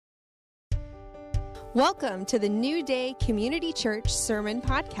Welcome to the New Day Community Church Sermon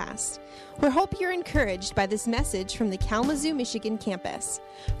Podcast. We hope you're encouraged by this message from the Kalamazoo, Michigan campus.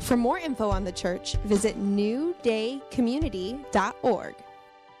 For more info on the church, visit newdaycommunity.org.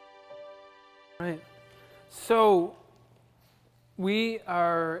 Right. So we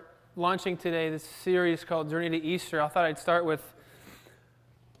are launching today this series called Journey to Easter. I thought I'd start with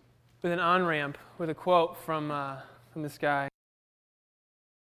an on-ramp, with a quote from this guy.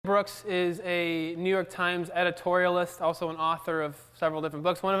 Brooks is a New York Times editorialist, also an author of several different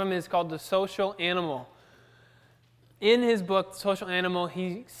books. One of them is called The Social Animal. In his book, The Social Animal,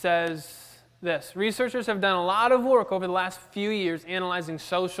 he says this: researchers have done a lot of work over the last few years analyzing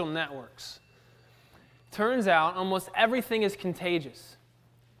social networks. Turns out almost everything is contagious.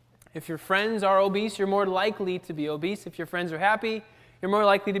 If your friends are obese, you're more likely to be obese. If your friends are happy, you're more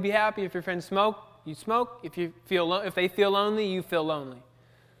likely to be happy. If your friends smoke, you smoke. If they feel lonely, you feel lonely.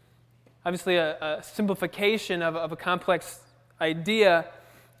 Obviously a simplification of a complex idea,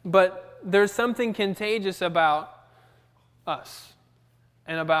 but there's something contagious about us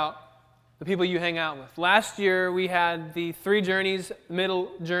and about the people you hang out with. Last year we had the 3 journeys.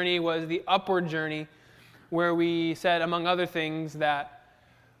 Middle journey was the upward journey, where we said, among other things, that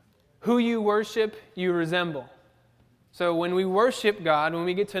who you worship, you resemble. So when we worship God, when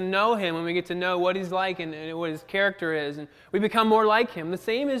we get to know Him, when we get to know what He's like and what His character is, and we become more like Him, the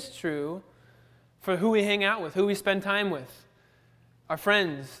same is true for who we hang out with, who we spend time with, our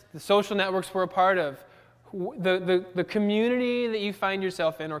friends, the social networks we're a part of, the community that you find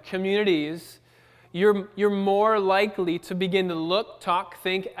yourself in, or communities. You're more likely to begin to look, talk,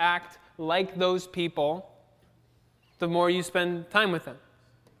 think, act like those people the more you spend time with them,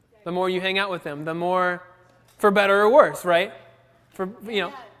 the more you hang out with them, the more, for better or worse, right?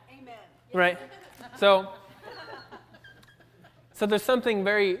 Amen. Right? So there's something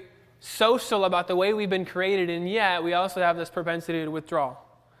very social about the way we've been created, and yet we also have this propensity to withdraw,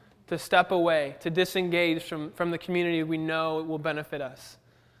 to step away, to disengage from the community we know will benefit us.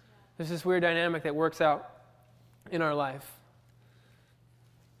 There's this weird dynamic that works out in our life.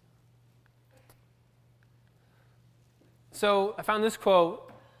 So I found this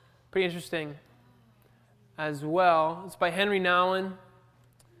quote pretty interesting as well. It's by Henry Nouwen.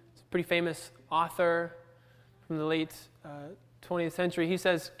 It's a pretty famous author from the late 20th century. He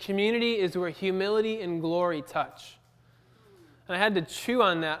says, "Community is where humility and glory touch." And I had to chew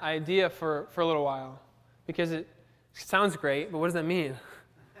on that idea for a little while, because it sounds great, but what does that mean?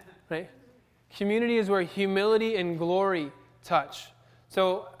 Right? Community is where humility and glory touch.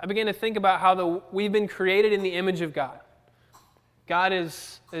 So I began to think about how we've been created in the image of God. God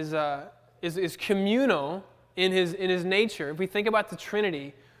is communal in his nature. If we think about the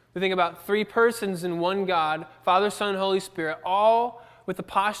Trinity, we think about 3 persons in one God, Father, Son, Holy Spirit, all with the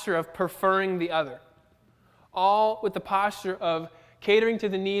posture of preferring the other, all with the posture of catering to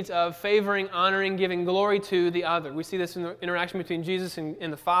the needs of, favoring, honoring, giving glory to the other. We see this in the interaction between Jesus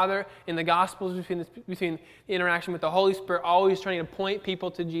and the Father, in the Gospels, between the interaction with the Holy Spirit, always trying to point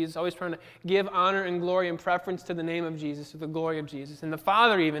people to Jesus, always trying to give honor and glory and preference to the name of Jesus, to the glory of Jesus. And the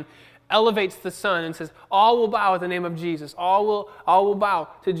Father even elevates the Son and says, all will bow at the name of Jesus. All will bow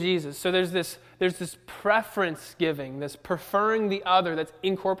to Jesus. So there's this preference giving, this preferring the other that's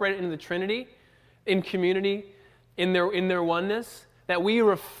incorporated into the Trinity, in community, in their oneness, that we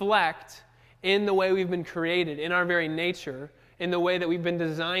reflect in the way we've been created, in our very nature, in the way that we've been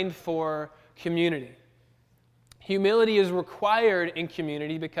designed for community. Humility is required in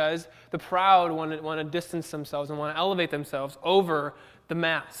community because the proud want to distance themselves and want to elevate themselves over the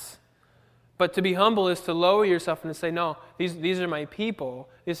mass. But to be humble is to lower yourself and to say, no, these are my people.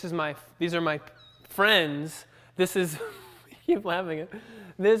 These are my friends. This is, keep laughing.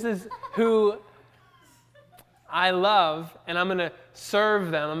 This is who I love, and I'm going to serve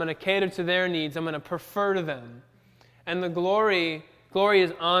them. I'm going to cater to their needs. I'm going to prefer to them. And the glory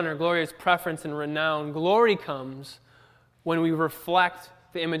is honor. Glory is preference and renown. Glory comes when we reflect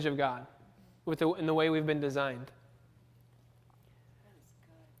the image of God in the way we've been designed.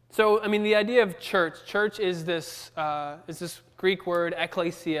 So, the idea of church is this Greek word,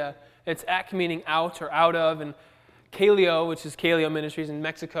 ekklesia. It's ek, meaning out or out of, and kaleo, which is Kaleo Ministries in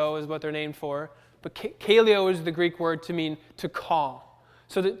Mexico, is what they're named for. But kaleo is the Greek word to mean to call.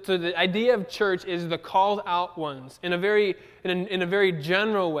 So the idea of church is the called out ones. In a very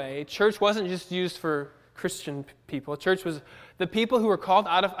general way, church wasn't just used for Christian people. Church was the people who were called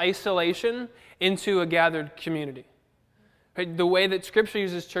out of isolation into a gathered community. Right? The way that Scripture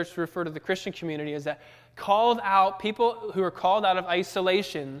uses church to refer to the Christian community is that called out, people who are called out of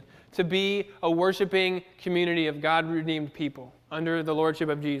isolation to be a worshiping community of God-redeemed people under the lordship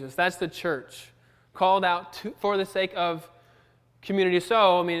of Jesus. That's the church. called out for the sake of community.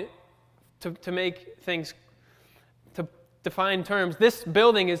 So, to make things, to define terms, this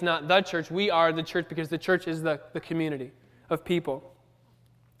building is not the church. We are the church because the church is the community of people.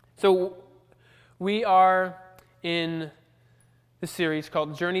 So we are in the series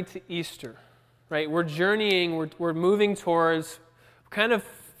called Journey to Easter, right? We're journeying, we're moving towards kind of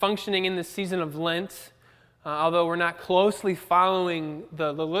functioning in the season of Lent, although we're not closely following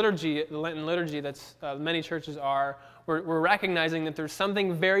the liturgy, the Lenten liturgy that's many churches are. We're recognizing that there's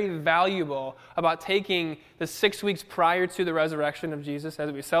something very valuable about taking the 6 weeks prior to the resurrection of Jesus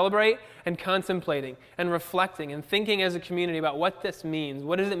as we celebrate and contemplating and reflecting and thinking as a community about what this means.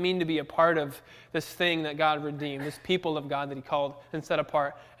 What does it mean to be a part of this thing that God redeemed, this people of God that He called and set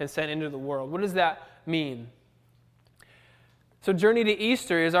apart and sent into the world? What does that mean? So Journey to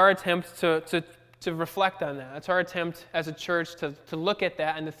Easter is our attempt to reflect on that. It's our attempt as a church to look at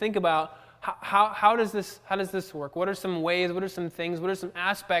that and to think about how does this work? What are some ways, what are some things, what are some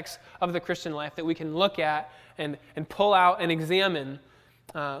aspects of the Christian life that we can look at and pull out and examine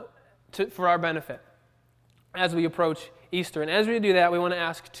for our benefit as we approach Easter? And as we do that, we want to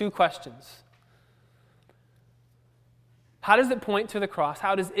ask two questions. How does it point to the cross?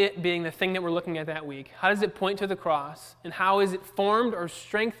 How does it, being the thing that we're looking at that week, how does it point to the cross? And how is it formed or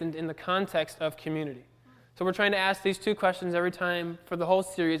strengthened in the context of community? So we're trying to ask these two questions every time for the whole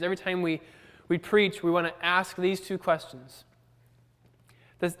series. Every time we preach, we want to ask these two questions.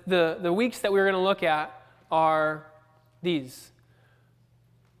 The weeks that we're going to look at are these.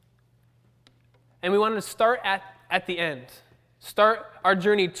 And we want to start at the end. Start our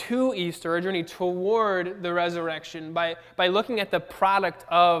journey to Easter, our journey toward the resurrection by looking at the product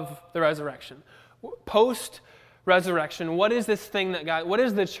of the resurrection. Post-resurrection, what is this thing that God, what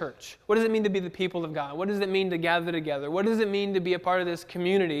is the church? What does it mean to be the people of God? What does it mean to gather together? What does it mean to be a part of this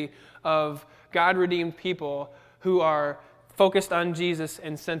community of God-redeemed people who are focused on Jesus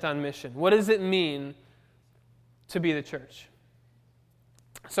and sent on mission? What does it mean to be the church?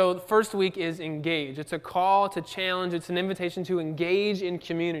 So the first week is engage. It's a call to challenge. It's an invitation to engage in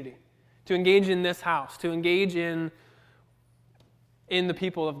community, to engage in this house, to engage in the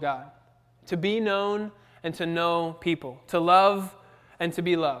people of God, to be known and to know people, to love and to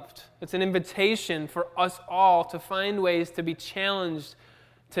be loved. It's an invitation for us all to find ways to be challenged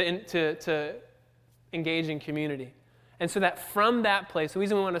to engage in community. And so that from that place, the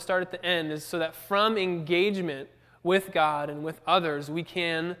reason we want to start at the end is so that from engagement with God and with others, we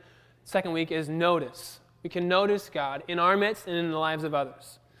can, second week is notice. We can notice God in our midst and in the lives of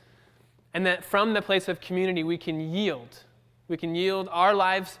others. And that from the place of community, we can yield. We can yield our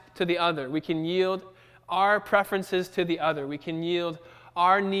lives to the other. We can yield our preferences to the other. We can yield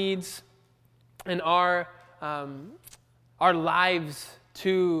our needs and our lives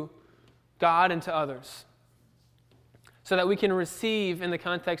to God and to others. So that we can receive, in the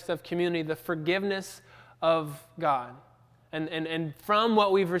context of community, the forgiveness of God. And from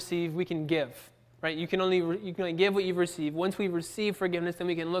what we've received, we can give. Right? You can only give what you've received. Once we receive forgiveness, then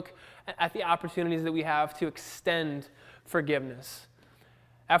we can look at the opportunities that we have to extend forgiveness.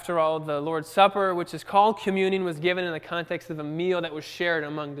 After all, the Lord's Supper, which is called communion, was given in the context of a meal that was shared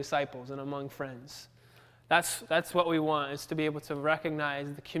among disciples and among friends. That's what we want, is to be able to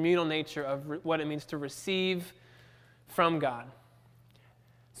recognize the communal nature of what it means to receive from God.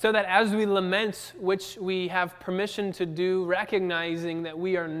 So that as we lament, which we have permission to do, recognizing that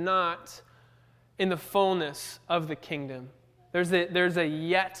we are not in the fullness of the kingdom. There's a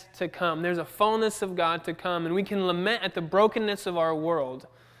yet to come. There's a fullness of God to come. And we can lament at the brokenness of our world,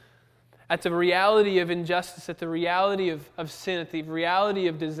 at the reality of injustice, at the reality of sin, at the reality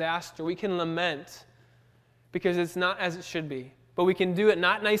of disaster. We can lament because it's not as it should be. But we can do it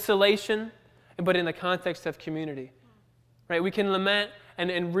not in isolation, but in the context of community. Right? We can lament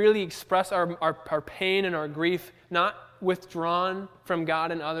and really express our pain and our grief, not withdrawn from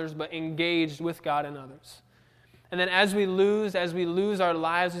God and others, but engaged with God and others. And then as we lose our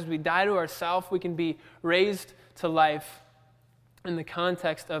lives, as we die to ourselves, we can be raised to life in the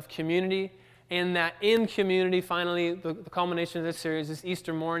context of community. And that in community, finally, the culmination of this series is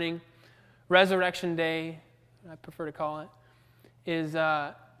Easter morning, Resurrection Day, I prefer to call it, is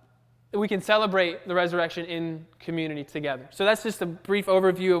we can celebrate the resurrection in community together. So that's just a brief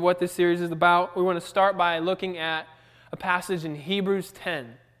overview of what this series is about. We want to start by looking at a passage in Hebrews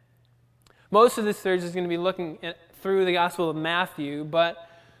 10. Most of this series is going to be looking through the Gospel of Matthew, but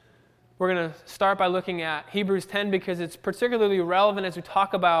we're going to start by looking at Hebrews 10 because it's particularly relevant as we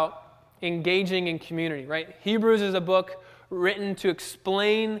talk about engaging in community, right? Hebrews is a book written to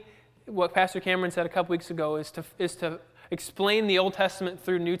explain what Pastor Cameron said a couple weeks ago, is to explain the Old Testament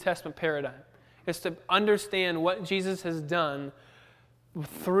through New Testament paradigm. It's to understand what Jesus has done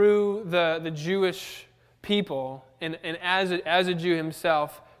through the Jewish people and as a Jew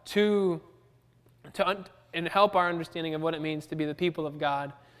himself and help our understanding of what it means to be the people of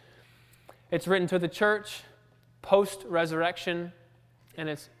God. It's written to the church post-resurrection, and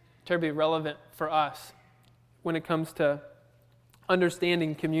it's terribly relevant for us when it comes to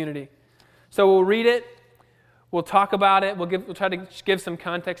understanding community. So we'll read it, we'll talk about it, we'll try to give some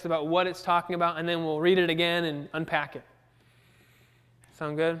context about what it's talking about, and then we'll read it again and unpack it.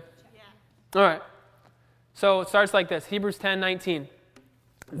 Sound good? Yeah. All right. So it starts like this, Hebrews 10:19.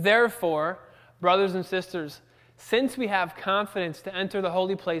 Therefore, brothers and sisters, since we have confidence to enter the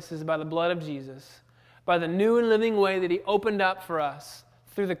holy places by the blood of Jesus, by the new and living way that he opened up for us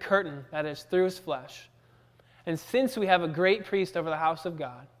through the curtain, that is, through his flesh, and since we have a great priest over the house of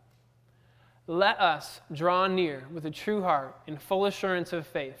God, let us draw near with a true heart in full assurance of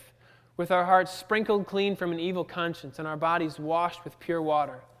faith, with our hearts sprinkled clean from an evil conscience and our bodies washed with pure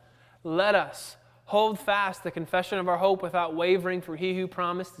water. Let us hold fast the confession of our hope without wavering, for he who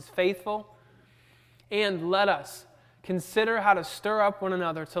promised is faithful. And let us consider how to stir up one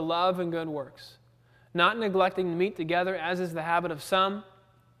another to love and good works, not neglecting to meet together as is the habit of some,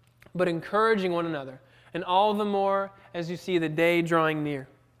 but encouraging one another, and all the more as you see the day drawing near.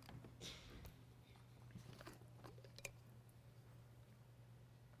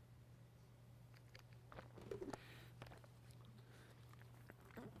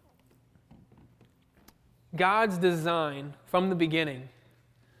 God's design from the beginning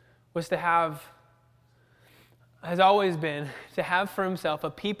has always been to have for himself a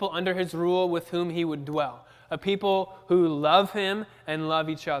people under his rule with whom he would dwell, a people who love him and love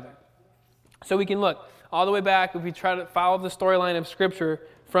each other. So we can look all the way back, if we try to follow the storyline of Scripture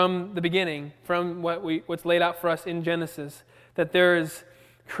from the beginning, from what's laid out for us in Genesis, that there is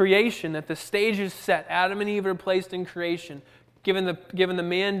creation, that the stage is set. Adam and Eve are placed in creation, given the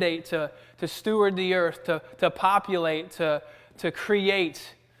mandate to steward the earth, to populate, to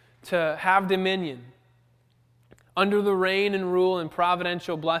create, to have dominion. Under the reign and rule and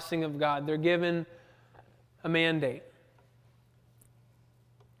providential blessing of God, they're given a mandate.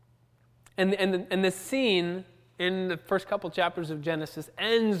 And the scene in the first couple chapters of Genesis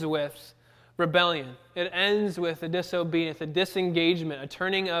ends with rebellion. It ends with a disobedience, a disengagement, a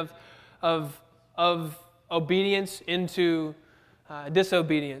turning of obedience into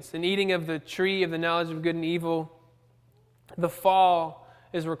disobedience, an eating of the tree of the knowledge of good and evil. The fall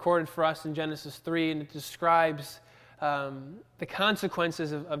is recorded for us in Genesis 3, and it describes the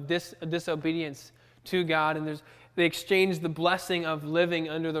consequences of disobedience to God. And they exchange the blessing of living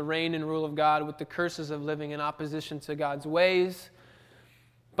under the reign and rule of God with the curses of living in opposition to God's ways.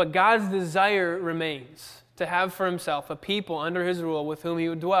 But God's desire remains to have for himself a people under his rule with whom he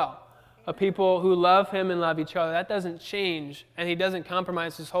would dwell, a people who love him and love each other. That doesn't change, and he doesn't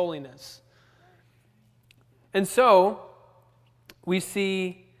compromise his holiness. And so, we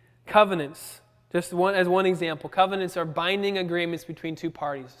see covenants, as one example. Covenants are binding agreements between two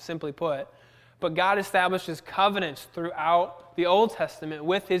parties, simply put. But God establishes covenants throughout the Old Testament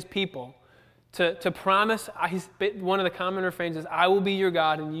with his people to promise. One of the common refrains is, I will be your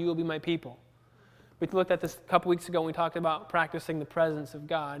God and you will be my people. We looked at this a couple weeks ago when we talked about practicing the presence of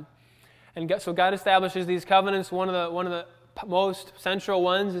God. And so God establishes these covenants. One of the most central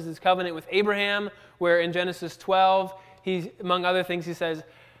ones is his covenant with Abraham, where in Genesis 12, among other things, he says,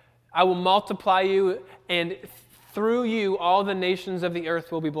 I will multiply you, and through you all the nations of the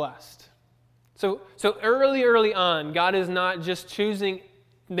earth will be blessed. So early on, God is not just choosing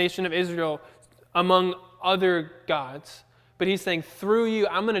the nation of Israel among other gods, but he's saying, through you,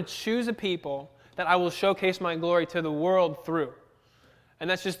 I'm going to choose a people that I will showcase my glory to the world through. And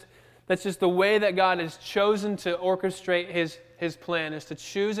that's just the way that God has chosen to orchestrate his plan, is to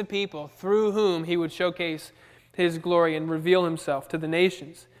choose a people through whom he would showcase his glory and reveal himself to the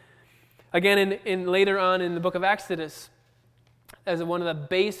nations. Again, in later on in the book of Exodus, as one of the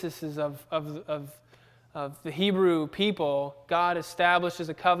bases of the Hebrew people, God establishes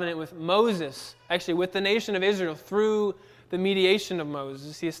a covenant with Moses, actually with the nation of Israel through the mediation of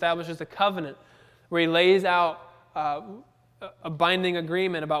Moses. He establishes a covenant where he lays out a binding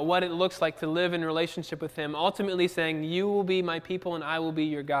agreement about what it looks like to live in relationship with him, ultimately saying, you will be my people and I will be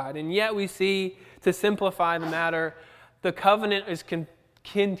your God. And yet we see, to simplify the matter, the covenant is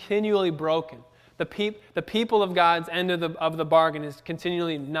continually broken. The people of God's end of the bargain is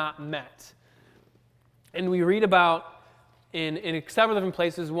continually not met. And we read about in several different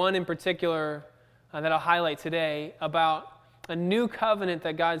places, one in particular that I'll highlight today, about a new covenant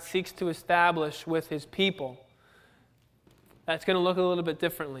that God seeks to establish with his people. That's going to look a little bit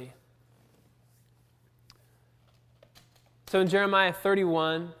differently. So in Jeremiah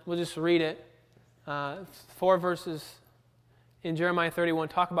 31, we'll just read it. 4 verses in Jeremiah 31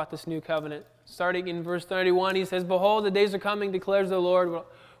 talk about this new covenant. Starting in verse 31, he says, "Behold, the days are coming, declares the Lord,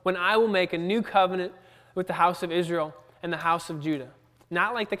 when I will make a new covenant with the house of Israel and the house of Judah.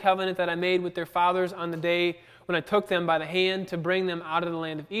 Not like the covenant that I made with their fathers on the day when I took them by the hand to bring them out of the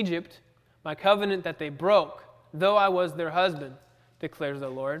land of Egypt, my covenant that they broke, though I was their husband, declares the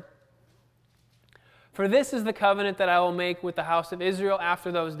Lord. For this is the covenant that I will make with the house of Israel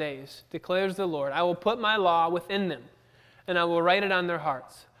after those days, declares the Lord. I will put my law within them, and I will write it on their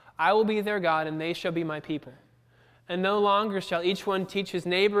hearts. I will be their God, and they shall be my people. And no longer shall each one teach his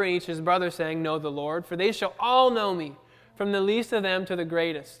neighbor and each his brother, saying, Know the Lord, for they shall all know me, from the least of them to the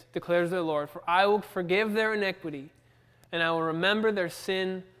greatest, declares the Lord. For I will forgive their iniquity, and I will remember their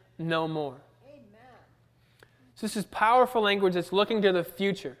sin no more." Amen. So this is powerful language that's looking to the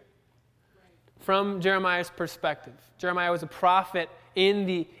future from Jeremiah's perspective. Jeremiah was a prophet in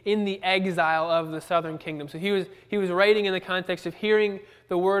the exile of the southern kingdom. So he was writing in the context of hearing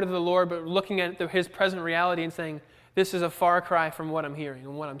the word of the Lord, but looking at his present reality and saying, this is a far cry from what I'm hearing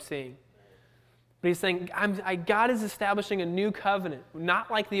and what I'm seeing. But he's saying, God is establishing a new covenant, not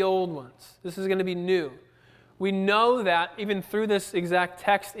like the old ones. This is going to be new. We know that even through this exact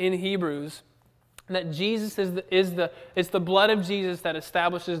text in Hebrews, that Jesus it's the blood of Jesus that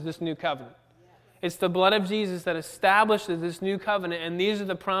establishes this new covenant. It's the blood of Jesus that establishes this new covenant, and these are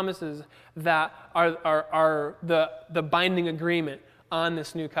the promises that are the binding agreement on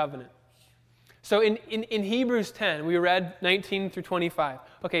this new covenant. So in Hebrews 10, we read 19 through 25.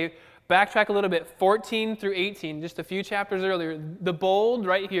 Okay, backtrack a little bit, 14 through 18, just a few chapters earlier. The bold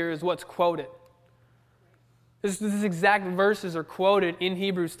right here is what's quoted. These exact verses are quoted in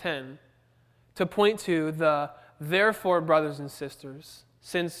Hebrews 10 to point to the therefore, brothers and sisters,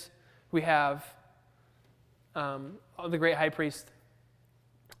 since we have the great high priest.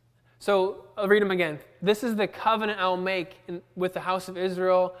 So I'll read them again. This is the covenant I will make with the house of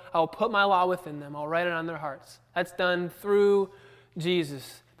Israel. I will put my law within them. I'll write it on their hearts. That's done through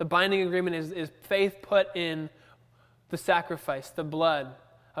Jesus. The binding agreement is faith put in the sacrifice, the blood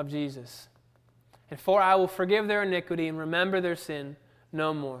of Jesus. And for I will forgive their iniquity and remember their sin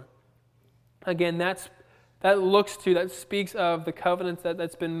no more. Again, that speaks of the covenant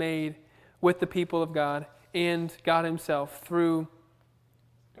that's been made with the people of God and God himself through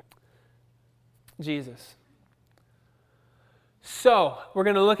Jesus. So, we're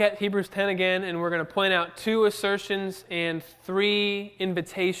going to look at Hebrews 10 again, and we're going to point out 2 assertions and 3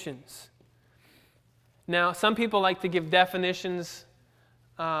 invitations. Now, some people like to give definitions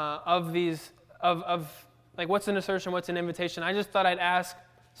of these, like what's an assertion, what's an invitation. I just thought I'd ask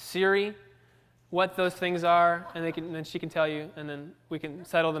Siri what those things are, and then she can tell you, and then we can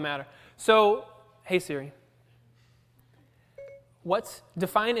settle the matter. So, hey Siri,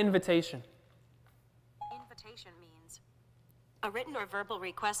 define invitation? Invitation means a written or verbal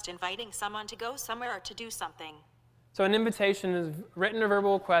request inviting someone to go somewhere or to do something. So an invitation is written or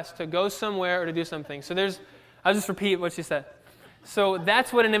verbal request to go somewhere or to do something. So I'll just repeat what she said. So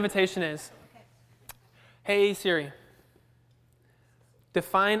that's what an invitation is. Hey Siri,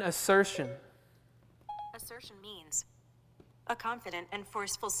 define assertion. Assertion means a confident and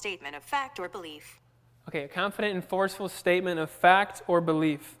forceful statement of fact or belief. Okay, a confident and forceful statement of fact or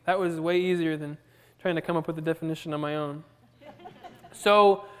belief. That was way easier than trying to come up with a definition on my own.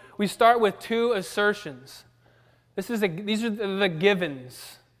 So we start with 2 assertions. These are the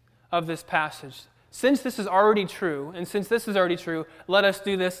givens of this passage. Since this is already true, and since this is already true, let us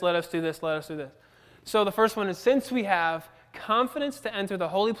do this, let us do this, let us do this. So the first one is, since we have confidence to enter the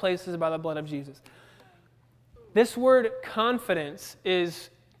holy places by the blood of Jesus. This word confidence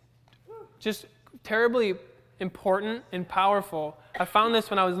is just terribly important and powerful. I found this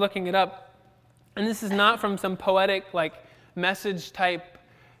when I was looking it up, and this is not from some poetic message type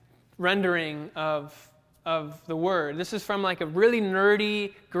rendering of the word. This is from a really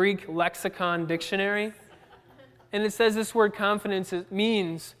nerdy Greek lexicon dictionary, and it says this word confidence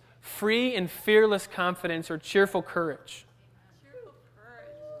means free and fearless confidence or cheerful courage.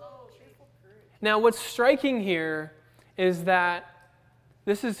 Now, what's striking here is that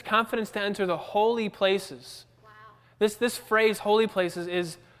this is confidence to enter the holy places. Wow. This phrase, holy places,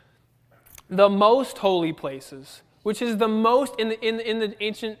 is the most holy places, which is the most, in the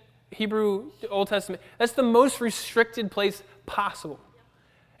ancient Hebrew Old Testament, that's the most restricted place possible.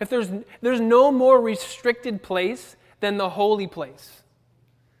 If there's no more restricted place than the holy place.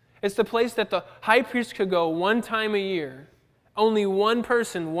 It's the place that the high priest could go one time a year. Only one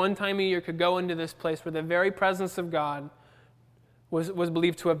person one time a year could go into this place where the very presence of God was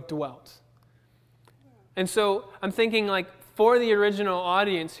believed to have dwelt. And so I'm thinking for the original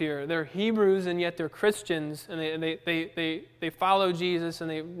audience here, they're Hebrews and yet they're Christians, and they follow Jesus and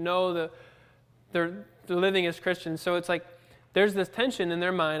they know they're living as Christians. So it's like there's this tension in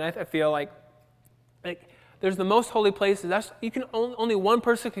their mind. I feel like there's the most holy places. Only one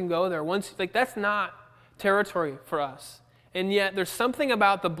person can go there. That's not territory for us. And yet there's something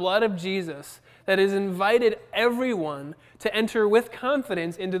about the blood of Jesus that has invited everyone to enter with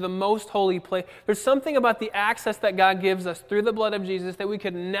confidence into the most holy place. There's something about the access that God gives us through the blood of Jesus that we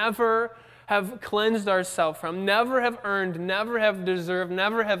could never have cleansed ourselves from, never have earned, never have deserved,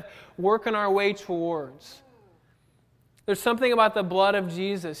 never have worked our way towards. There's something about the blood of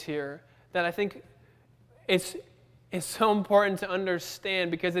Jesus here that I think it's so important to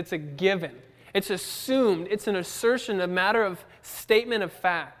understand because it's a given. It's assumed. It's an assertion, a matter of statement of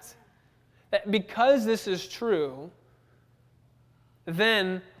fact. That because this is true,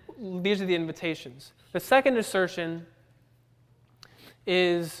 then these are the invitations. The second assertion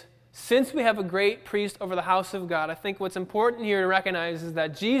is, since we have a great priest over the house of God, I think what's important here to recognize is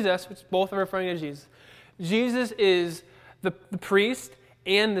that Jesus, which both are referring to Jesus, Jesus is the priest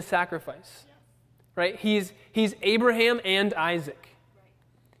and the sacrifice. Right? He's Abraham and Isaac.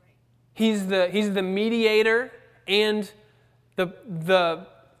 He's the mediator and the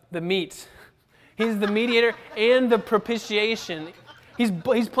meat. He's the mediator and the propitiation. He's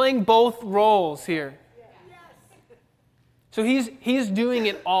playing both roles here. So he's doing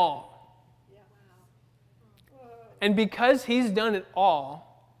it all. And because he's done it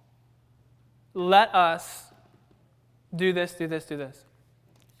all, let us do this, do this, do this.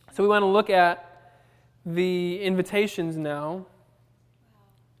 So we want to look at the invitations now.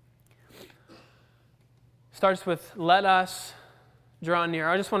 Starts with let us draw near.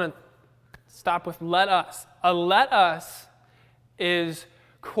 I just want to stop with let us. A let us is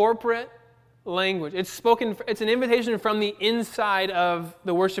corporate language. It's an invitation from the inside of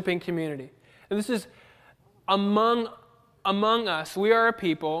the worshiping community. And this is among us. We are a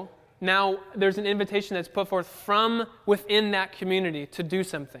people. Now there's an invitation that's put forth from within that community to do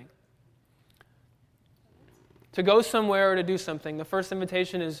something. To go somewhere or to do something. The first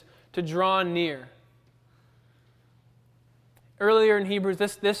invitation is to draw near. Earlier in Hebrews,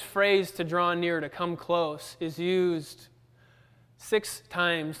 this phrase to draw near, to come close, is used 6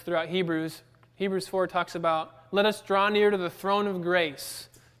 times throughout Hebrews. Hebrews 4 talks about, let us draw near to the throne of grace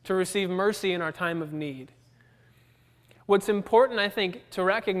to receive mercy in our time of need. What's important, I think, to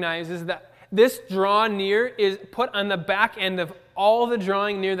recognize is that this draw near is put on the back end of all the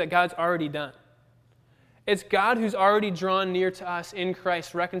drawing near that God's already done. It's God who's already drawn near to us in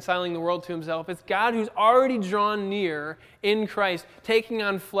Christ, reconciling the world to himself. It's God who's already drawn near in Christ, taking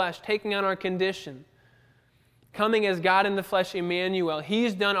on flesh, taking on our condition, coming as God in the flesh, Emmanuel.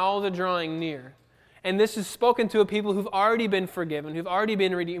 He's done all the drawing near. And this is spoken to a people who've already been forgiven, who've already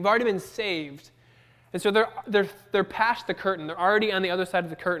been redeemed, who've already been saved. And so they're past the curtain. They're already on the other side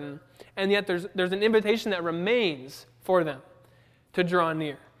of the curtain. And yet there's an invitation that remains for them to draw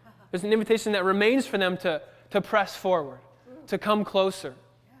near. There's an invitation that remains for them to press forward, to come closer.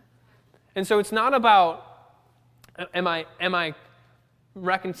 And so it's not about, am I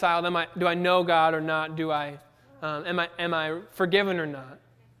reconciled? Do I know God or not? Am I forgiven or not?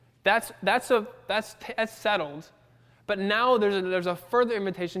 That's settled. But now there's a further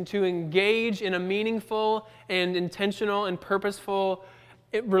invitation to engage in a meaningful and intentional and purposeful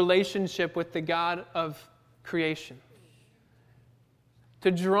relationship with the God of creation. To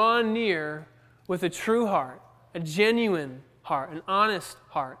draw near with a true heart, a genuine heart, an honest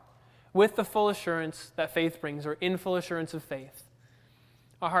heart, with the full assurance that faith brings, or in full assurance of faith.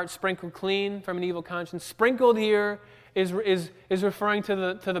 A heart sprinkled clean from an evil conscience. Sprinkled here is referring to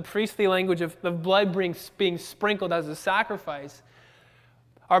the priestly language of the blood being sprinkled as a sacrifice.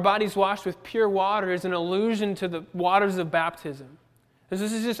 Our bodies washed with pure water is an allusion to the waters of baptism.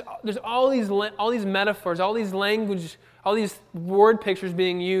 There's all these metaphors, all these language, all these word pictures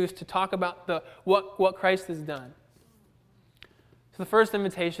being used to talk about what Christ has done. So the first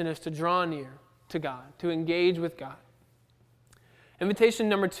invitation is to draw near to God, to engage with God. Invitation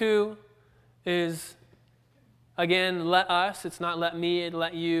number 2 is, again, let us. It's not let me,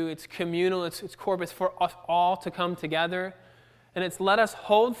 let you. It's communal, it's corporate. It's for us all to come together. And it's let us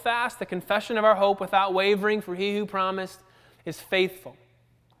hold fast the confession of our hope without wavering, for he who promised is faithful.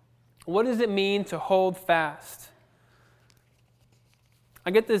 What does it mean to hold fast?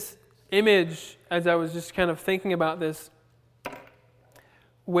 I get this image as I was just kind of thinking about this,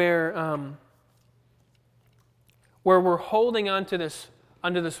 where we're holding onto this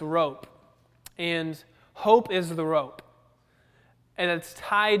rope, and hope is the rope. and it's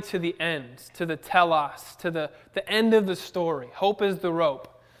tied to the end, to the telos, to the end of the story. Hope is the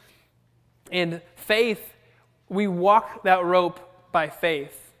rope. And faith, we walk that rope by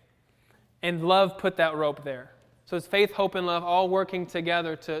faith. And love put that rope there. So it's faith, hope, and love all working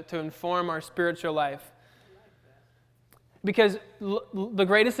together to inform our spiritual life. Because the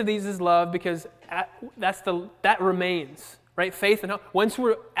greatest of these is love, because that remains, right? Faith and hope. Once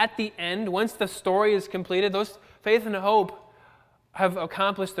we're at the end, once the story is completed, those faith and hope have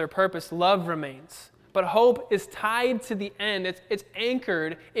accomplished their purpose. Love remains. But hope is tied to the end. It's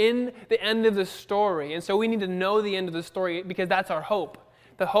anchored in the end of the story. And so we need to know the end of the story because that's our hope.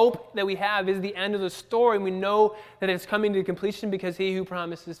 The hope that we have is the end of the story, and we know that it's coming to completion because he who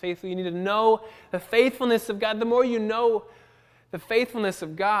promised is faithful. You need to know the faithfulness of God. The more you know the faithfulness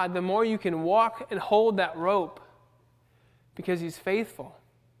of God, the more you can walk and hold that rope because he's faithful.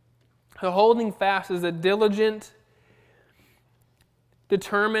 The holding fast is a diligent,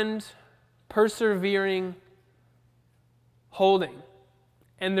 determined, persevering holding.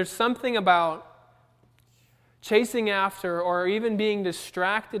 And there's something about chasing after or even being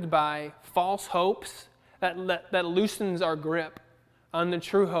distracted by false hopes that loosens our grip on the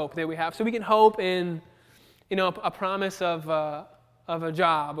true hope that we have. So we can hope in, a promise of a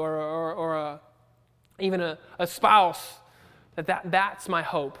job or even a spouse. That's my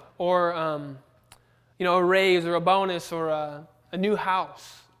hope, or a raise or a bonus or a new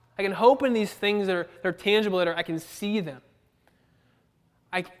house. I can hope in these things that are tangible, I can see them.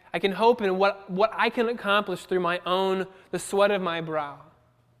 I can hope in what I can accomplish through the sweat of my brow.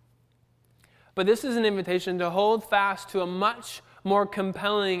 But this is an invitation to hold fast to a much more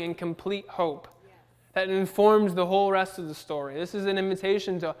compelling and complete hope that informs the whole rest of the story. This is an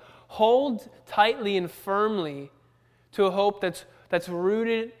invitation to hold tightly and firmly to a hope that's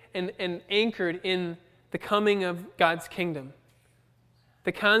rooted and anchored in the coming of God's kingdom,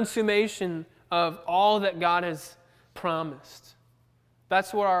 the consummation of all that God has promised.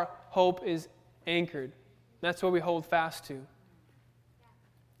 That's where our hope is anchored. That's what we hold fast to.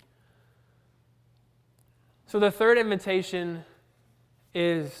 So the third invitation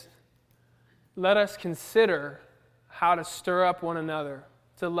is, let us consider how to stir up one another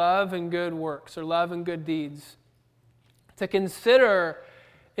to love and good works, or love and good deeds. To consider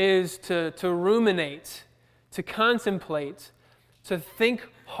is to ruminate, to contemplate, to think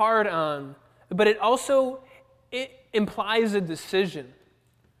hard on, but it implies a decision.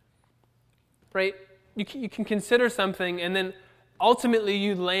 Right? You can consider something and then ultimately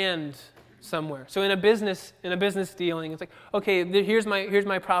you land somewhere. So in a business dealing, it's like, okay, here's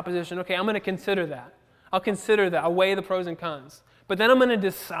my proposition. Okay, I'm going to consider that. I'll consider that. I'll weigh the pros and cons. But then I'm going to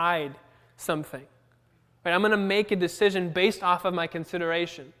decide something. Right? I'm going to make a decision based off of my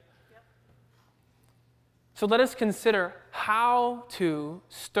consideration. Yep. So let us consider how to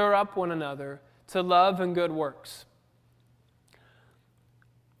stir up one another to love and good works.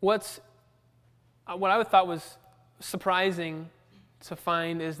 What I thought was surprising to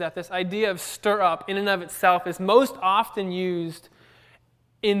find is that this idea of stir up in and of itself is most often used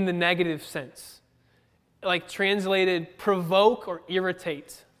in the negative sense, like translated provoke or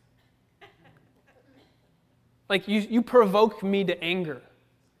irritate. Like you provoked me to anger,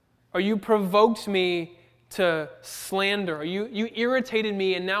 or you provoked me to slander, or you irritated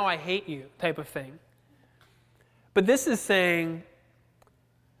me and now I hate you, type of thing. But this is saying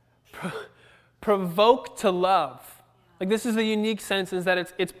provoke to love. Like this is the unique sense, is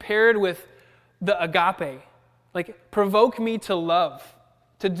that it's paired with the agape. Like provoke me to love,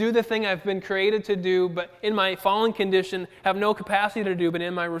 to do the thing I've been created to do, but in my fallen condition have no capacity to do, but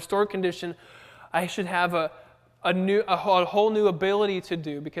in my restored condition I should have a whole new ability to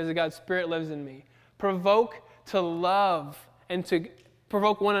do because God's Spirit lives in me. Provoke to love and to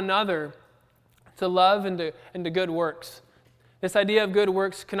provoke one another to love and to good works. This idea of good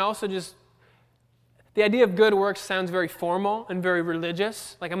works can also the idea of good works sounds very formal and very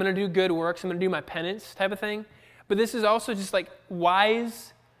religious. Like I'm going to do good works, I'm going to do my penance type of thing. But this is also just like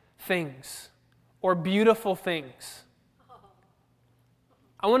wise things or beautiful things.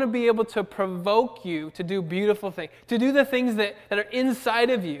 I want to be able to provoke you to do beautiful things, to do the things that are inside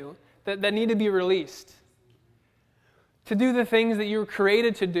of you that need to be released, to do the things that you were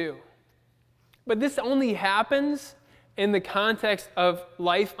created to do. But this only happens in the context of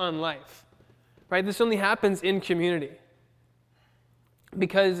life on life, right? This only happens in community.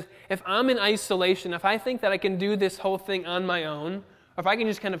 Because if I'm in isolation, if I think that I can do this whole thing on my own, or if I can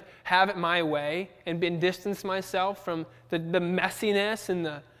just kind of have it my way and distance myself from the messiness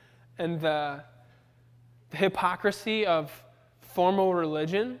and the hypocrisy of formal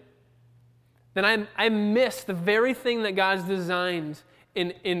religion, then I miss the very thing that God's designed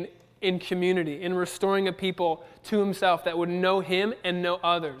in community, in restoring a people to himself that would know him and know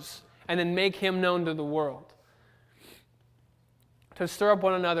others, and then make him known to the world. To stir up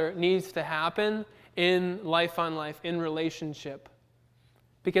one another needs to happen in life on life, in relationship.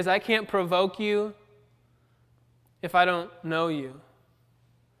 Because I can't provoke you if I don't know you.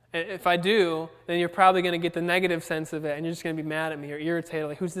 And if I do, then you're probably going to get the negative sense of it, and you're just going to be mad at me or irritated,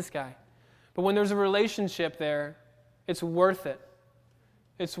 like, who's this guy? But when there's a relationship there, it's worth it.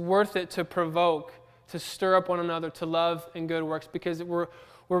 It's worth it to provoke, to stir up one another, to love and good works, because we're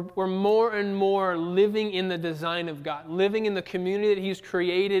more and more living in the design of God, living in the community that he's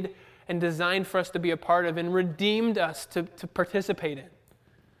created and designed for us to be a part of and redeemed us to participate in,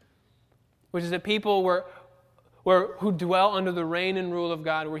 which is that people who dwell under the reign and rule of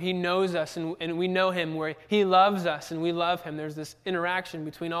God, where he knows us and we know him, where he loves us and we love him. There's this interaction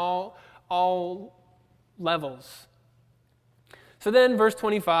between all levels. So then verse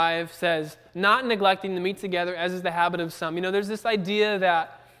 25 says, not neglecting to meet together as is the habit of some. There's this idea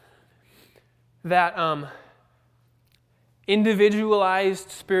that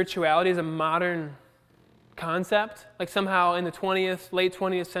individualized spirituality is a modern concept. Like somehow in the late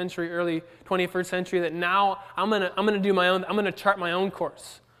 20th century, early 21st century, that now I'm gonna do my own, I'm gonna chart my own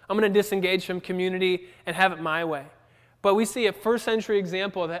course. I'm gonna disengage from community and have it my way. But we see a first century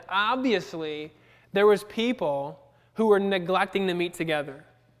example that obviously there was people who were neglecting to meet together.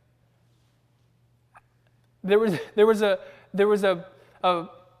 There was an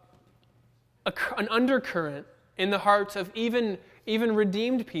undercurrent in the hearts of even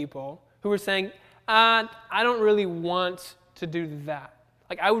redeemed people who were saying, I don't really want to do that.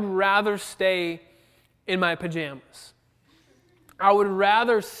 Like, I would rather stay in my pajamas. I would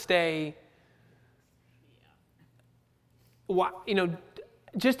rather stay,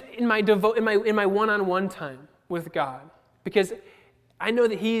 just in my one-on-one time with God, because I know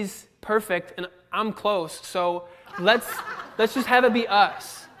that he's perfect and I'm close, so let's just have it be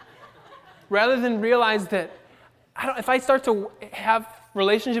us, rather than realize that if I start to have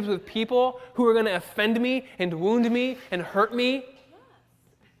relationships with people who are going to offend me and wound me and hurt me,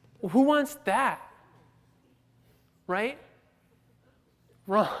 who wants that? Right?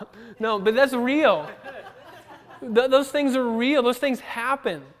 Wrong. No, but that's real. Those things are real. Those things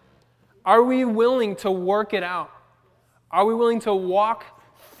happen. Are we willing to work it out? Are we willing to walk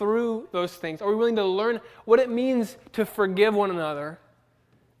through those things? Are we willing to learn what it means to forgive one another?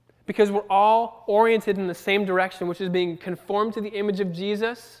 Because we're all oriented in the same direction, which is being conformed to the image of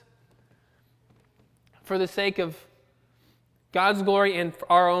Jesus for the sake of God's glory and for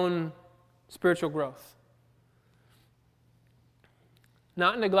our own spiritual growth.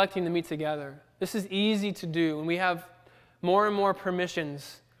 Not neglecting to meet together. This is easy to do, and we have more and more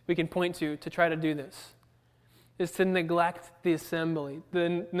permissions we can point to try to do this, is to neglect the assembly,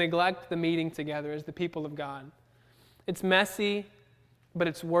 neglect the meeting together as the people of God. It's messy, but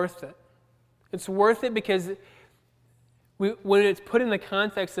it's worth it. It's worth it because when it's put in the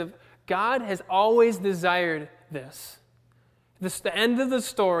context of God has always desired this. The end of the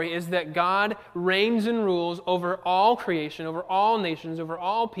story is that God reigns and rules over all creation, over all nations, over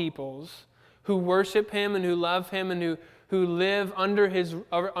all peoples who worship him and who love him and who live under his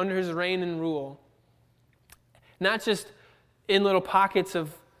reign and rule. Not just in little pockets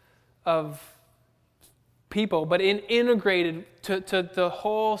of people, but integrated to the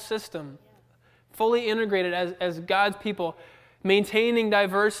whole system. Fully integrated as God's people, maintaining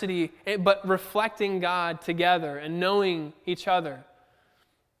diversity, but reflecting God together and knowing each other.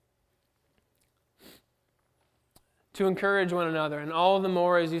 To encourage one another, and all the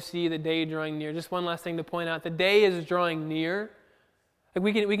more as you see the day drawing near. Just one last thing to point out. The day is drawing near. Like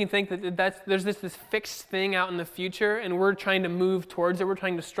we can think that there's this fixed thing out in the future, and we're trying to move towards it. We're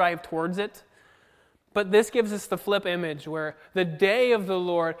trying to strive towards it. But this gives us the flip image where the day of the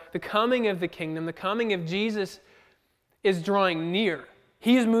Lord, the coming of the kingdom, the coming of Jesus is drawing near.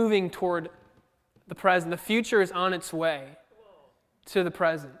 He's moving toward the present. The future is on its way to the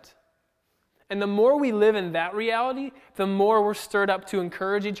present. And the more we live in that reality, the more we're stirred up to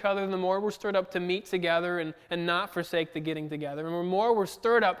encourage each other, the more we're stirred up to meet together and not forsake the getting together. And the more we're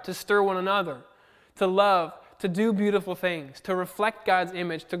stirred up to stir one another, to love, to do beautiful things, to reflect God's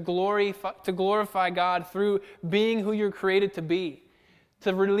image, to glorify God through being who you're created to be,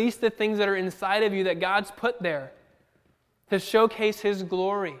 to release the things that are inside of you that God's put there, to showcase his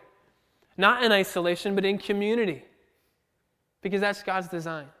glory, not in isolation, but in community, because that's God's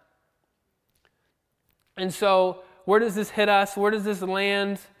design. And so, where does this hit us? Where does this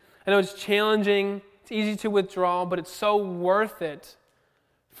land? I know it's challenging, it's easy to withdraw, but it's so worth it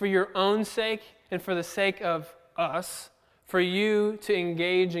for your own sake and for the sake of us, for you to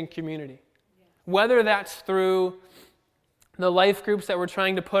engage in community. Whether that's through the life groups that we're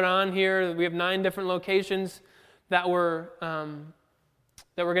trying to put on here. We have 9 different locations that we're going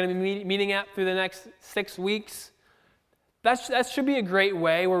to be meeting at through the next 6 weeks. That should be a great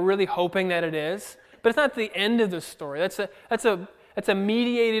way. We're really hoping that it is. But it's not the end of the story. That's a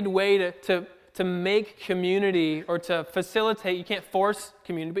mediated way to make community, or to facilitate. You can't force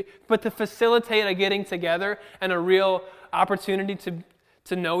community, but to facilitate a getting together and a real opportunity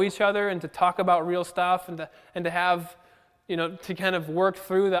to know each other and to talk about real stuff, and to have, to kind of work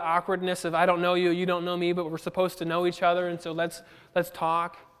through the awkwardness of, I don't know you, you don't know me, but we're supposed to know each other, and so let's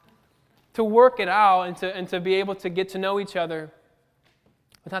talk. To work it out and to be able to get to know each other.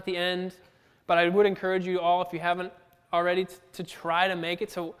 It's not the end, but I would encourage you all, if you haven't already, to try to make it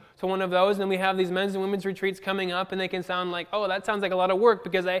to one of those. And then we have these men's and women's retreats coming up, and they can sound like, oh, that sounds like a lot of work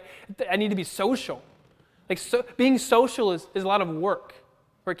because I need to be social. Being social is a lot of work,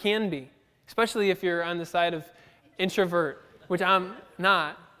 or it can be, especially if you're on the side of introvert, which I'm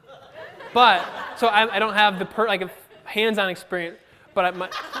not. But so I don't have the hands-on experience. But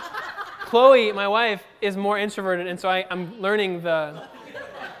Chloe, my wife, is more introverted, and so I'm learning the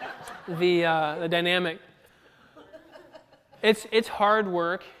dynamic. It's hard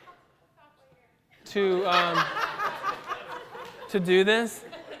work to do this,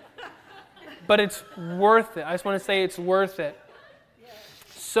 but it's worth it. I just want to say it's worth it.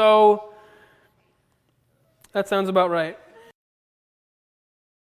 So that sounds about right.